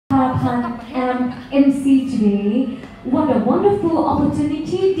Pannarat MC today. What a wonderful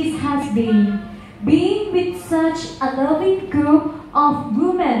opportunity this has been. Being with such a loving group of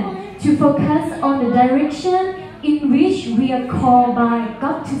women to focus on the direction in which we are called by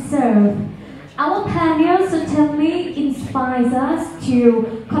God to serve. Our panel certainly inspires us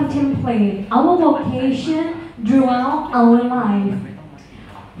to contemplate our vocation throughout our life.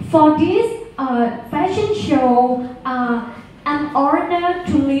 For this fashion show, I'm honored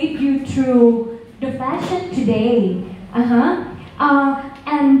to lead you through the fashion today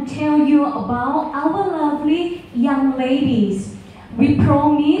and tell you about our lovely young ladies. We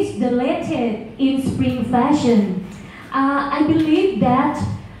promise the latest in spring fashion. I believe that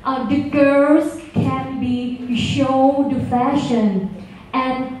the girls can be show the fashion,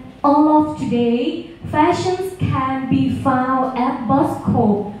 and all of today fashions can be found at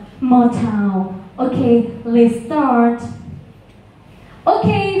Bosco Motown. Okay, let's start.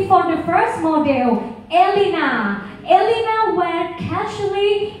 Okay, for the first model, Elena. Elena wear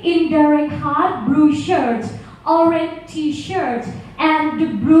casually in direct heart blue shirt, orange t-shirt, and the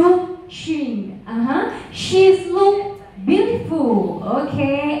blue jean. She look beautiful.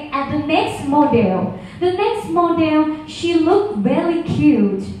 Okay, and the next model. The next model, she look very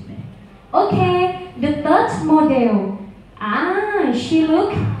cute. Okay, the third model. She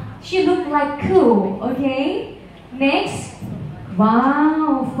look like cool. Okay, next.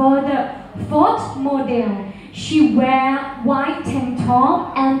 Wow, for the fourth model, she wear white tank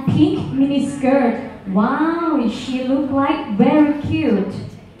top and pink miniskirt. Wow, she look like very cute.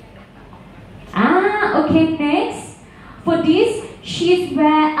 Okay, next. For this, she's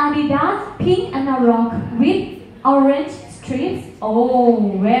wear Adidas pink anorak with orange strips.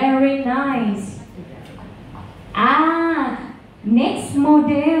 Oh, very nice. Next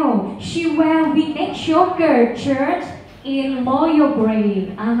model, she wear V-neck choker shirt in royal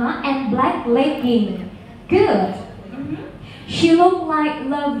gray and black legging. Good. She look like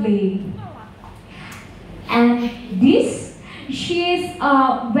lovely. And this, she's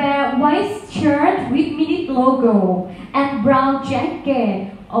wear white shirt with Minute logo and brown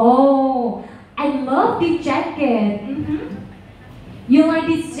jacket. Oh, I love this jacket. You like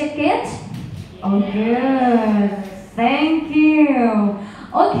this jacket? Oh, good. Thank you.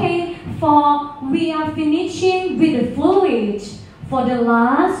 Okay, we are finishing with the fluid. For the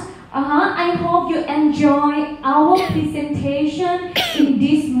last, I hope you enjoy our presentation in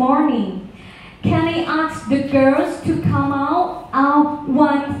this morning. Can I ask the girls to come out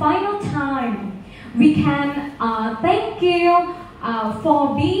one final time? We can thank you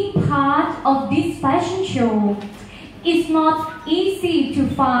for being part of this fashion show. It's not easy to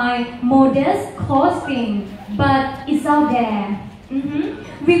find modest clothing, but it's out there.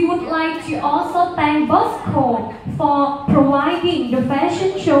 We would like to also thank Bosco for providing the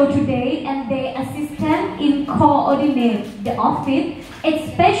fashion show today and their assistant in coordinate the outfit,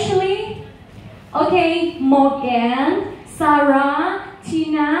 especially Morgan, Sarah,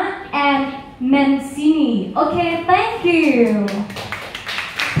 Tina, and Mancini. Okay, thank you.